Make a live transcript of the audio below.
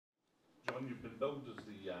John, you've been billed as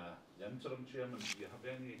the interim chairman. Do you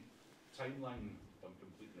have any timeline on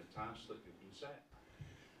completing the tasks that you've been set?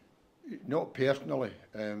 Not personally.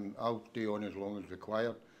 I'll stay on as long as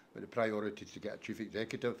required, but the priority is to get a chief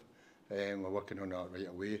executive. We're working on that right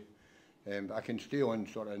away. But I can stay on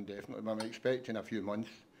sort of indefinitely. I'm expecting a few months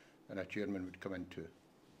and a chairman would come in too.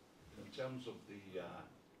 In terms of the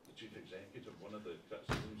chief executive, one of the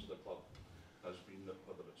criticisms of the club has been that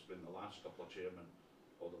whether it's been the last couple of chairmen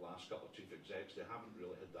or the last couple of chief execs, they haven't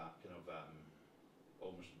really had that kind of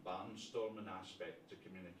almost barnstorming aspect to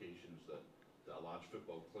communications that a large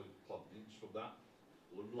football club needs. From that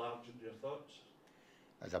loom large into your thoughts?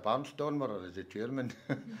 As a barnstormer or as a chairman?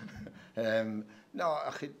 No,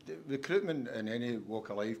 recruitment in any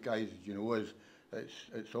walk of life, guys, you know,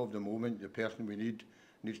 it's of the moment. The person we need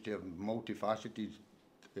needs to have multifaceted.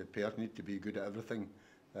 The person needs to be good at everything.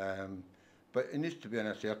 But it needs to be an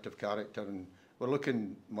assertive character, and we're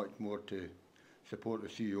looking much more to support the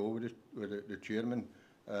CEO with the chairman,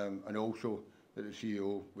 and also that the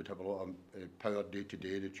CEO would have a lot of power day to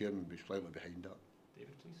day. The chairman would be slightly behind that.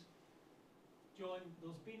 David, please. John,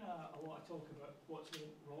 there's been a lot of talk about what's going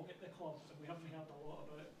wrong at the club, and we haven't heard a lot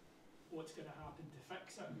about what's going to happen to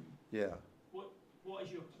fix it. Yeah. What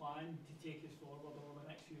is your plan to take us forward over the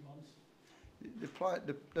next few months?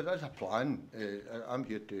 There is a plan. I'm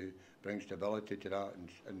here to bring stability to that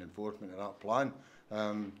and enforcement of that plan.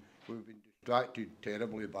 We've been distracted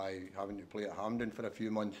terribly by having to play at Hampden for a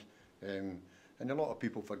few months. And a lot of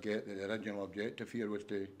people forget that the original objective here was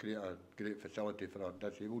to create a great facility for our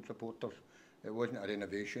disabled supporters. It wasn't a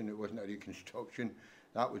renovation, it wasn't a reconstruction.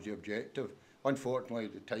 That was the objective. Unfortunately,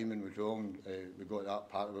 the timing was wrong. We got that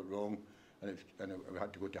part of it wrong, and we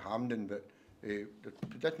had to go to Hampden. But the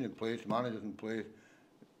position in place, managers in place,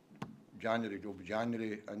 January will be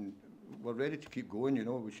January, and we're ready to keep going. You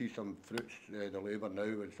know, we see some fruits, the labour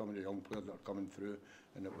now with some of the young players that are coming through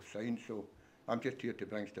and that we've signed. So I'm just here to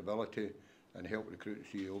bring stability and help recruit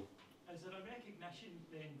the CEO. Is there a recognition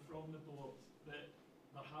then from the board that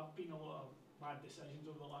there have been a lot of bad decisions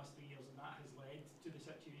over the last 3 years and that has led to the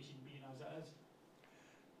situation being as it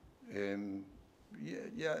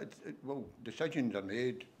is? Well, decisions are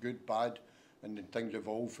made, good, bad, and then things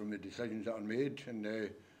evolve from the decisions that are made, and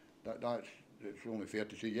it's only fair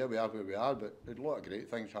to say, yeah, we are where we are, but there's a lot of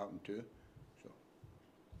great things happen too. So.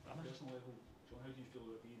 At a personal level, John, how do you feel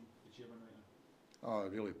about being the chairman right now? Oh,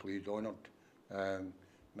 really pleased, honoured.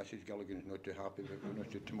 Mrs. Gilligan's not too happy about me,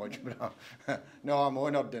 not too much, but no, I'm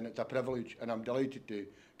honoured, and it's a privilege, and I'm delighted to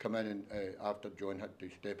come in and after John had to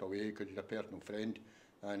step away because he's a personal friend,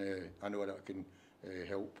 and I know that I can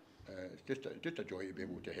help. It's just a joy to be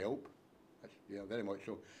able to help. Yeah, very much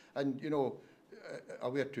so. And you know, I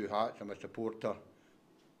wear two hats. I'm a supporter,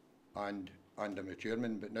 and I'm a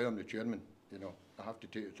chairman. But now I'm the chairman. You know, I have to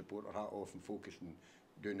take the supporter hat off and focus on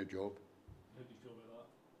doing the job. How do you feel about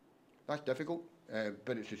that? That's difficult,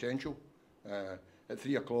 but it's essential. At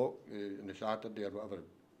 3 o'clock on a Saturday or whatever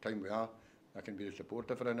time we are, I can be the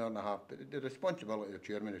supporter for an hour and a half. But the responsibility of the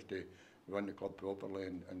chairman is to run the club properly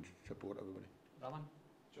and support everybody. Raman?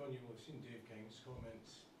 John, you will have seen Dave King's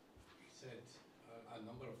comments. He said a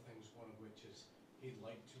number of things, one of which is he'd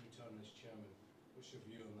like to return as chairman. What's your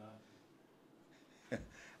view on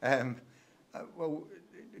that? Well,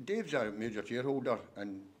 Dave's a major shareholder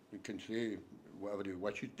and he can say whatever he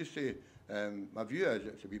wishes to say. My view is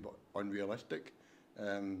it's a wee bit unrealistic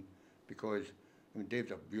because I mean,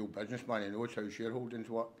 Dave's a real businessman. He knows how shareholdings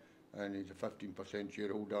work, and he's a 15%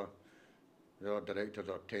 shareholder. The other directors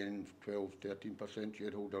are 10, 12, 13%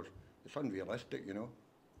 shareholders. It's unrealistic, you know.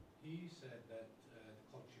 He said that the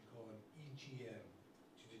club should call an EGM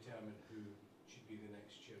to determine who should be the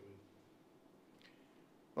next chairman.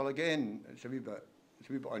 Well, again, it's a wee bit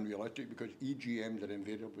unrealistic because EGMs are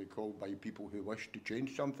invariably called by people who wish to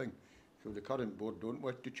change something. So the current board don't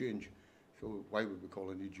wish to change. So why would we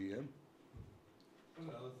call an EGM? One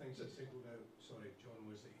of the other things that singled out, sorry, John,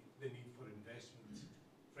 was the need for investment,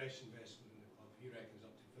 fresh investment in the club. He reckons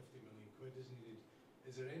up to 50 million quid is needed.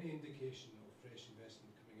 Is there any indication of fresh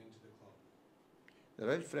investment coming into the club? There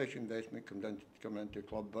is fresh investment coming into the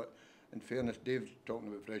club, but in fairness, Dave's talking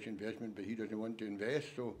about fresh investment, but he doesn't want to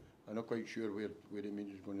invest, so I'm not quite sure where he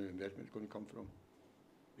means investment is going to come from.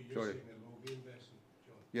 But you're saying there will be investment,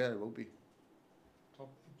 John? Yeah, there will be. Tom?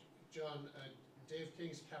 John, Dave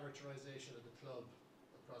King's characterisation of the club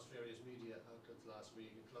across various media outlets last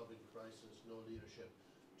week, a club in crisis, no leadership.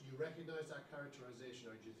 Do you recognise that characterisation,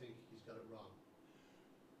 or do you think he's got it wrong?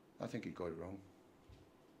 I think he got it wrong.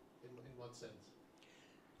 In what sense?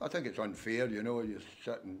 I think it's unfair, you know, you're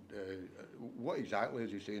sitting, what exactly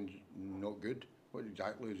is he saying is not good? What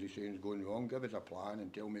exactly is he saying is going wrong? Give us a plan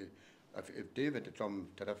and tell me if David had some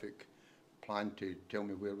terrific plan to tell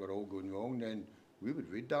me where we're all going wrong, then we would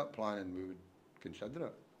read that plan and we would consider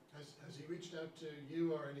it. Has he reached out to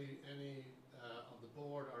you or any of the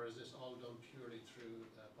board, or is this all done purely through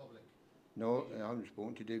public? No, I haven't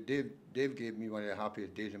spoken to Dave. Dave gave me one of the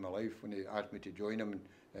happiest days of my life when he asked me to join him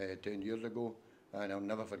 10 years ago, and I'll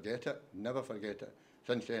never forget it, never forget it.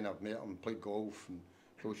 Since then I've met him, played golf and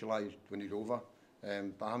socialised when he's over,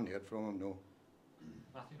 but I haven't heard from him, no.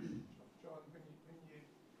 Matthew? John, when you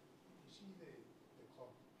see the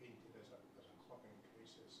club painted as a club in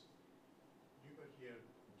crisis, you were here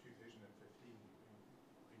in 2015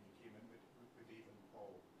 when you came in with Dave and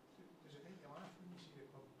Paul. Does it make you laugh when you see the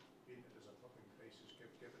club painted as a club in crisis,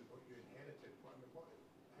 given what you inherited? How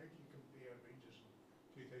do you compare Rangers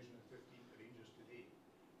in 2015 to Rangers today?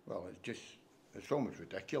 Well, it's almost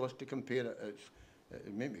ridiculous to compare it.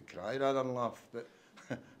 It made me cry rather than laugh, but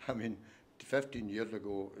I mean, 15 years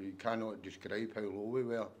ago, you cannot describe how low we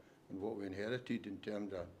were and what we inherited in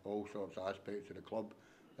terms of all sorts of aspects of the club.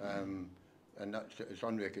 And it's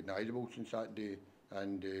unrecognisable since that day.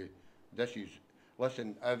 And this is,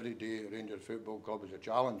 listen, every day Rangers Football Club is a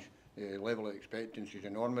challenge. Level of expectancy is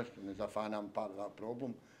enormous, and as a fan, I'm part of that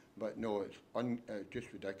problem. But no, it's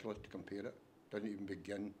just ridiculous to compare it. Doesn't even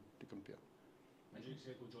begin to compare. As you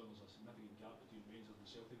said, John, there's a significant gap between Rangers and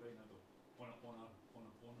Celtic right now, on opponent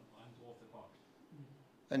and off the park.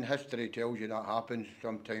 And history tells you that happens.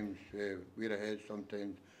 Sometimes we're ahead,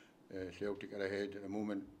 sometimes Celtic are ahead. At the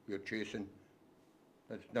moment, we're chasing.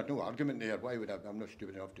 There's no argument there. Why would I'm not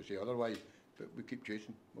stupid enough to say otherwise, but we keep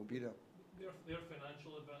chasing. We'll be there. Their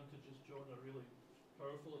financial advantages, John, are really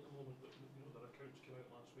powerful at the moment, but you know, their accounts came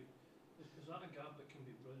out last week. Is that a gap that can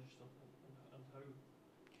be bridged, and how?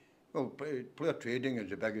 Well, player trading is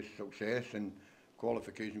the biggest success, and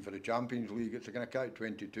qualification for the Champions League. It's a kind of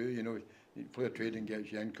catch-22, you know. Player trading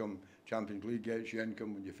gets you income, Champions League gets you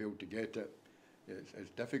income. When you fail to get it,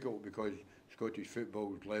 it's difficult because Scottish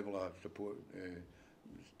football's level of support,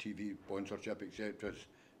 TV sponsorship, etc.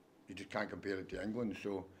 You just can't compare it to England.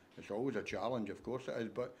 So it's always a challenge, of course it is.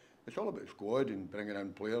 But it's all about squad and bringing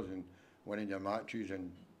in players and winning your matches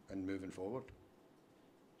and moving forward.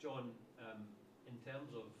 John, in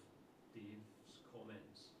terms of Dave's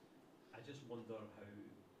comments, I just wonder how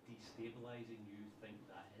destabilising you think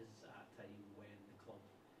that is at a time when the club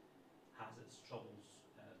has its troubles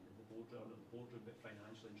in the boardroom, but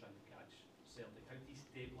financially trying to catch Celtic. How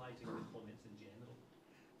destabilising are the comments in general?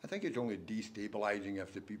 I think it's only destabilising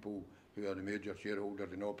if the people who are the major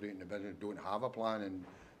shareholders and operating the business don't have a plan, and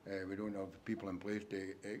we don't have people in place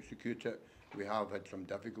to execute it. We have had some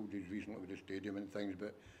difficulties recently with the stadium and things,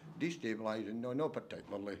 but destabilising, no, not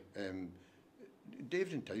particularly.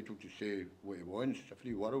 Dave's entitled to say what he wants. It's a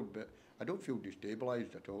free world, but I don't feel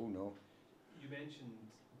destabilised at all, no. You mentioned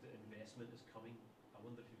that investment is coming. I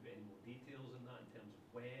wonder if you've got any more details on that in terms of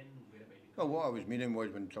when, where it might be Well, coming. what I was meaning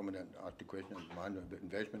was when someone asked the question of management about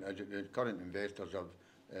investment, is that the current investors have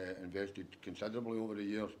invested considerably over the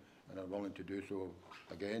years and are willing to do so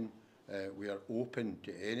again. We are open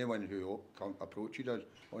to anyone who approaches us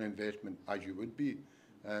on investment, as you would be.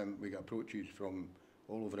 We get approaches from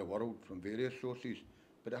all over the world, from various sources,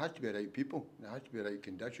 but it has to be the right people, it has to be the right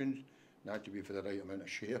conditions, it has to be for the right amount of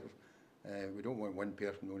share. We don't want one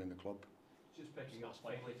person owning the club. Just picking up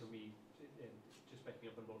finally for me, just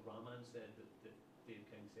picking up on what Rahman said, that Dave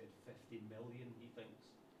King said 50 million he thinks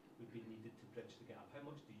would be needed to bridge the gap. How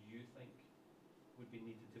much do you think would be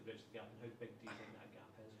needed to bridge the gap, and how big do you think that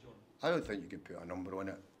gap is, John? I don't think you can put a number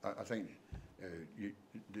on it. I think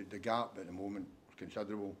the gap at the moment is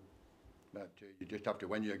considerable. That you just have to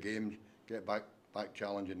win your games, get back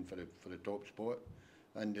challenging for the top spot,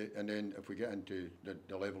 and then if we get into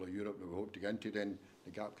the level of Europe that we hope to get into, then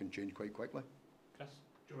the gap can change quite quickly. Chris?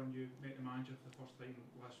 John, you met the manager for the first time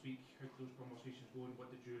last week. How did those conversations go, and what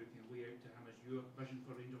did you lay out to him as your vision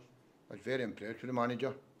for Rangers? I was very impressed with the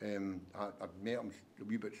manager. I've met him a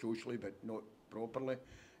wee bit socially, but not properly.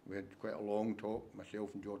 We had quite a long talk, myself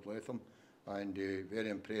and George Latham, and very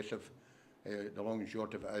impressive. The long and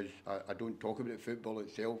short of it is, I don't talk about football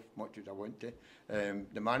itself much as I want to.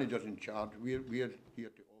 The manager's in charge. We're here to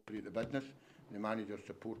operate the business. The manager's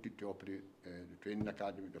supported to operate the training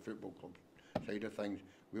academy, the football club side of things.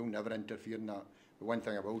 We'll never interfere in that. The one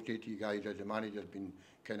thing I will say to you guys is the manager's been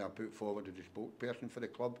kind of put forward as a spokesperson for the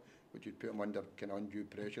club, which has put him under kind of undue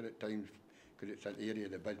pressure at times, because it's an area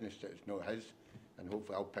of the business that is not his, and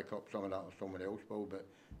hopefully I'll pick up some of that or someone else will. But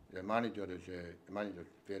the manager's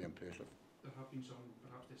very impressive. There have been some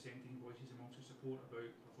perhaps dissenting voices amongst the support about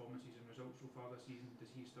performances and results so far this season. Does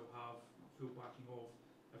he still have full backing of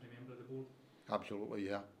every member of the board? Absolutely,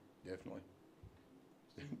 yeah, definitely.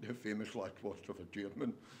 the famous last words of a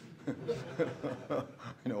chairman.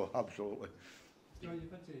 You know, absolutely. John,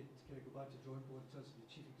 you've had to kind of go back to John Boyd as the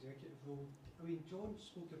chief executive role. I mean, John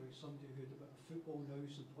spoke about somebody who had a bit of football now,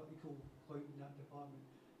 some political clout in that department.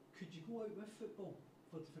 Could you go out with football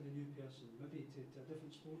for the new person, maybe to a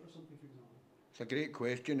different sport or something, for example? It's a great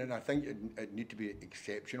question, and I think it need to be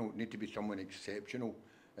exceptional. It need to be someone exceptional.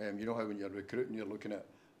 You know how when you're recruiting, you're looking at,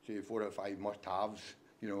 say, 4 or 5 must-haves,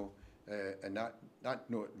 you know, and that's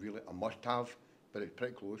not really a must-have, but it's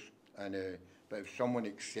pretty close. And but if someone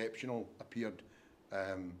exceptional appeared,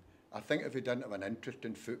 I think if he didn't have an interest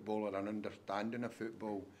in football or an understanding of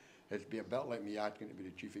football, it'd be a bit like me asking to be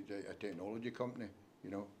the chief executive of a technology company,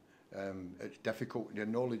 you know. It's difficult, the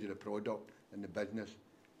knowledge of the product and the business,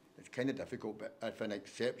 it's kind of difficult, but if an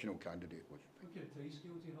exceptional candidate was. What kind of time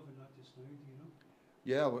scale do you have in that just now, do you know?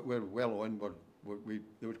 Yeah, we're well on.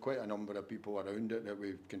 There was quite a number of people around it that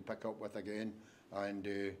we can pick up with again, and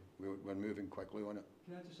we're moving quickly on it.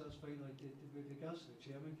 Can I just ask finally, with regards to the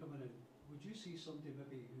chairman coming in, would you see somebody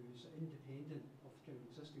maybe who's independent of kind of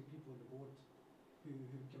existing people on the board who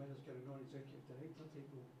come in as kind of non-executive director type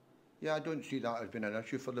role? Yeah, I don't see that as being an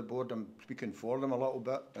issue for the board. I'm speaking for them a little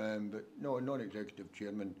bit, but no, non-executive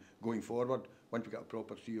chairman going forward, once we get a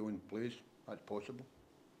proper CEO in place, that's possible.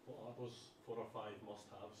 What are those 4 or 5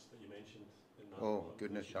 must-haves that you mentioned in that? Oh,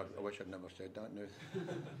 goodness, I wish I'd never said that now.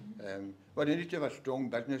 Well, you need to have a strong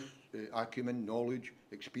business acumen, knowledge,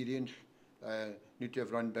 experience. Need to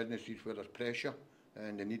have run businesses where there's pressure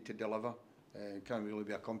and they need to deliver. It can't really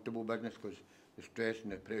be a comfortable business because the stress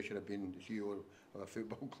and the pressure of being the CEO of a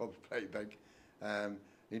football club is pretty big.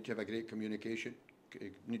 Need to have a great communication.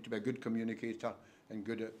 Need to be a good communicator and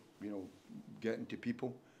good at, you know, getting to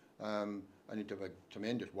people. I need to have a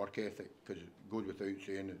tremendous work ethic because it goes without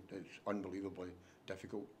saying it's unbelievably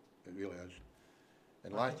difficult. It really is.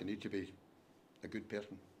 And last, you need to be a good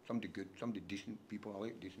person. Somebody good, somebody decent people. I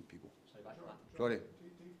like decent people. Sorry.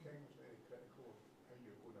 Dave King was very critical of how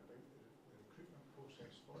you're going about the recruitment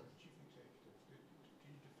process for the chief executive. Do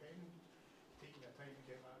you defend taking the time to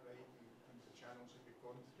get that right and the channels that you've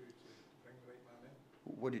gone through to bring the right man in?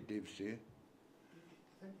 What did Dave say?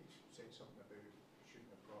 I think he said something about you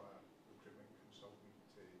shouldn't have brought a recruitment consultant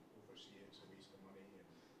to oversee it, it's a waste of money and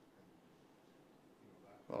you know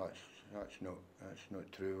that. Well, that's not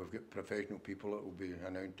true. We've got professional people that will be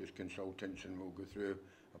announced as consultants and we'll go through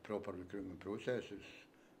a proper recruitment process.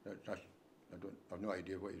 I've no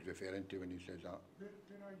idea what he's referring to when he says that. Where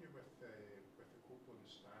are you with the Copeland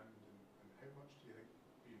stand and how much do you think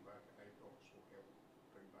being back at Ibrox will help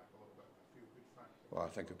bring back a little bit of a feel-good factor? Well,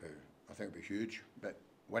 I think it'll be huge. But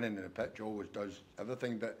winning in the pitch always does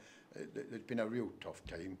everything. But it's been a real tough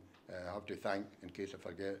time. I have to thank, in case I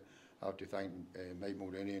forget, Mike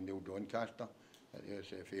Mulroney and Neil Doncaster at the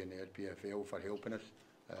SFA and the SPFL for helping us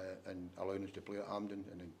and allowing us to play at Hampden.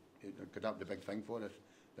 And because that was a big thing for us.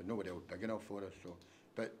 There's nobody else big enough for us. So,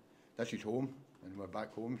 but this is home, and we're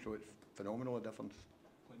back home, so it's phenomenal a difference.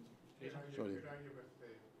 Sorry. Where are you with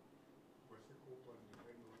the Copeland and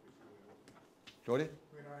when will it be fully open? Sorry?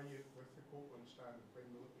 Where are you with the Copeland stand and when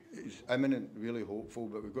will it be fully It's open? imminent, really hopeful,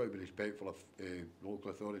 but we've got to be respectful of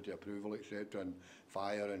local authority approval, etc., and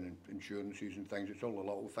fire and insurances and things. It's all the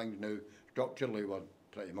little things now. Structurally, we're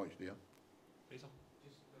pretty much there. Just,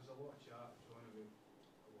 there's a lot of chat, John, about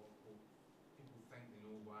a lot of people think they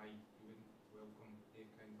know why you wouldn't welcome Dave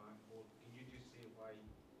King back on board. Can you just say why you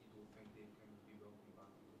don't think Dave King would be welcome back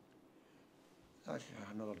on board? That's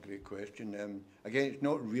another great question. Again, it's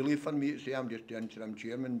not really for me to say. I'm just the interim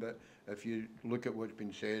chairman, but if you look at what's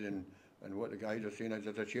been said and what the guys are saying, is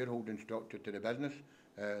there's a shareholding structure to the business.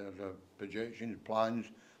 There's a projections, plans.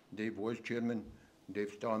 Dave was chairman.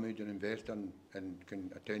 Dave's still a major investor and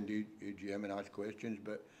can attend the AGM and ask questions,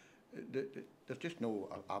 but there's just no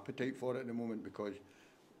appetite for it at the moment because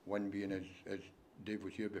one being as Dave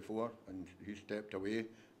was here before and he stepped away,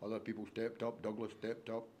 other people stepped up, Douglas stepped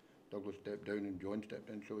up, Douglas stepped down and John stepped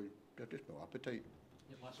in, so there's just no appetite.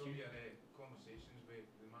 So your conversations with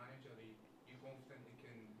the manager, are you confident he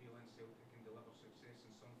can reel in Celtic and deliver success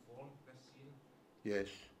in some form this season? Yes.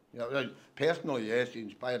 Yeah, personally, yes, he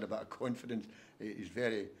inspired a bit of confidence. He's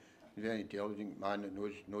very intelligent man that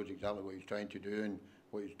knows exactly what he's trying to do and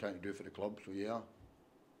what he's trying to do for the club, so yeah.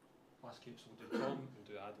 Last keeps, we'll do Tom, we'll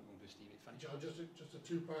do Adam, we'll do Stevie. John, just a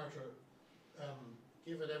two-parter.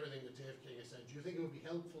 Given everything that Dave King has said, do you think it would be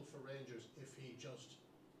helpful for Rangers if he just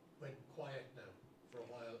went quiet now for a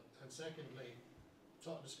while? And secondly,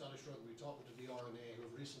 talking to Scottish Rugby, talking to the RNA who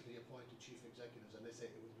have recently appointed chief executives, and they say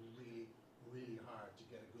it would be really, really hard to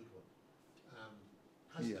get a good one.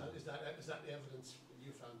 Is that the evidence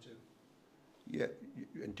you found too? Yeah,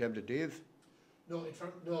 in terms of Dave? No, in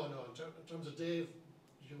terms of Dave,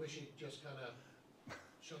 you wish he'd just kind of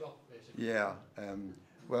shut up, basically. Yeah,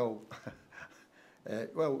 well,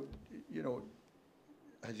 well, you know,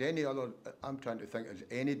 has any other, I'm trying to think, has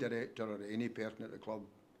any director or any person at the club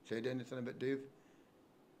said anything about Dave?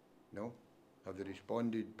 No? Have they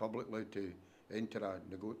responded publicly to enter a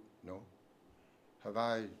No.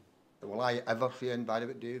 Will I ever say anything bad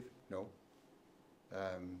about Dave? No.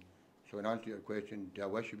 So in answer to your question, do I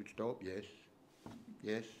wish he would stop? Yes.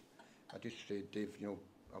 Yes. I just say, Dave, you know,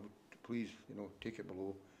 I would please, you know, take it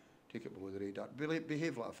below the radar.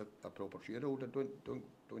 Behave like a proper shareholder. Don't do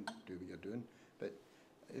what you're doing. But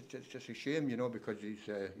it's just a shame, you know, because he's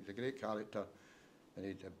a great character and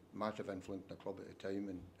he's a massive influence in the club at the time,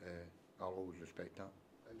 and I'll always respect that.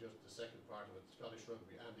 And just the second part of it, Scottish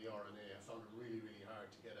Rugby and the RNA, I found it really, really hard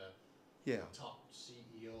to get a top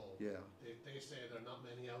CEO. Yeah. They say there are not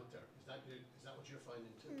many out there. Is that what you're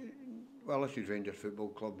finding too? Well, this is Rangers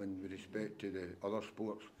Football Club, and with respect to the other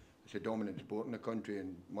sports, it's a dominant sport in the country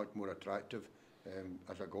and much more attractive.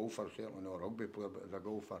 As a golfer, certainly not a rugby player, but as a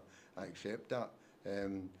golfer, I accept that.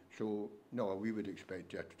 So, no, we would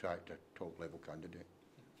expect to attract a top-level candidate.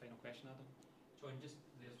 Final question, Adam. John, just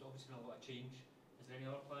there's obviously been a lot of change. Is there any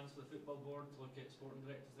other plans for the football board to look at sporting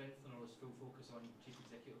directors or anything, or is full focus on chief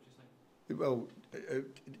executive just now? Well,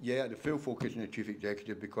 yeah, the full focus on the chief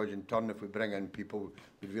executive, because in turn, if we bring in people,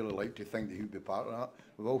 we'd really like to think that he'd be part of that.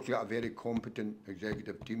 We've also got a very competent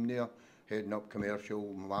executive team there, heading up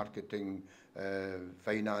commercial, marketing,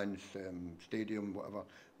 finance, stadium, whatever.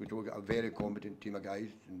 We've got a very competent team of guys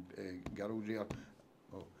and girls there.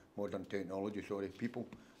 Oh, modern technology, sorry, people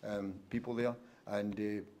there. And,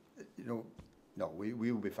 you know, no, we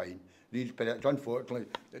will be fine. These players, unfortunately,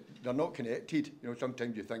 they're not connected. You know,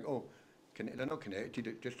 sometimes you think, oh, they're not connected.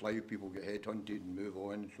 It's just live people get headhunted and move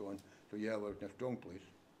on and so on. So yeah, we're in a strong place.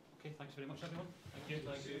 Okay, thanks very much, everyone. Thank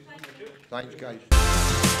you. Thanks, guys.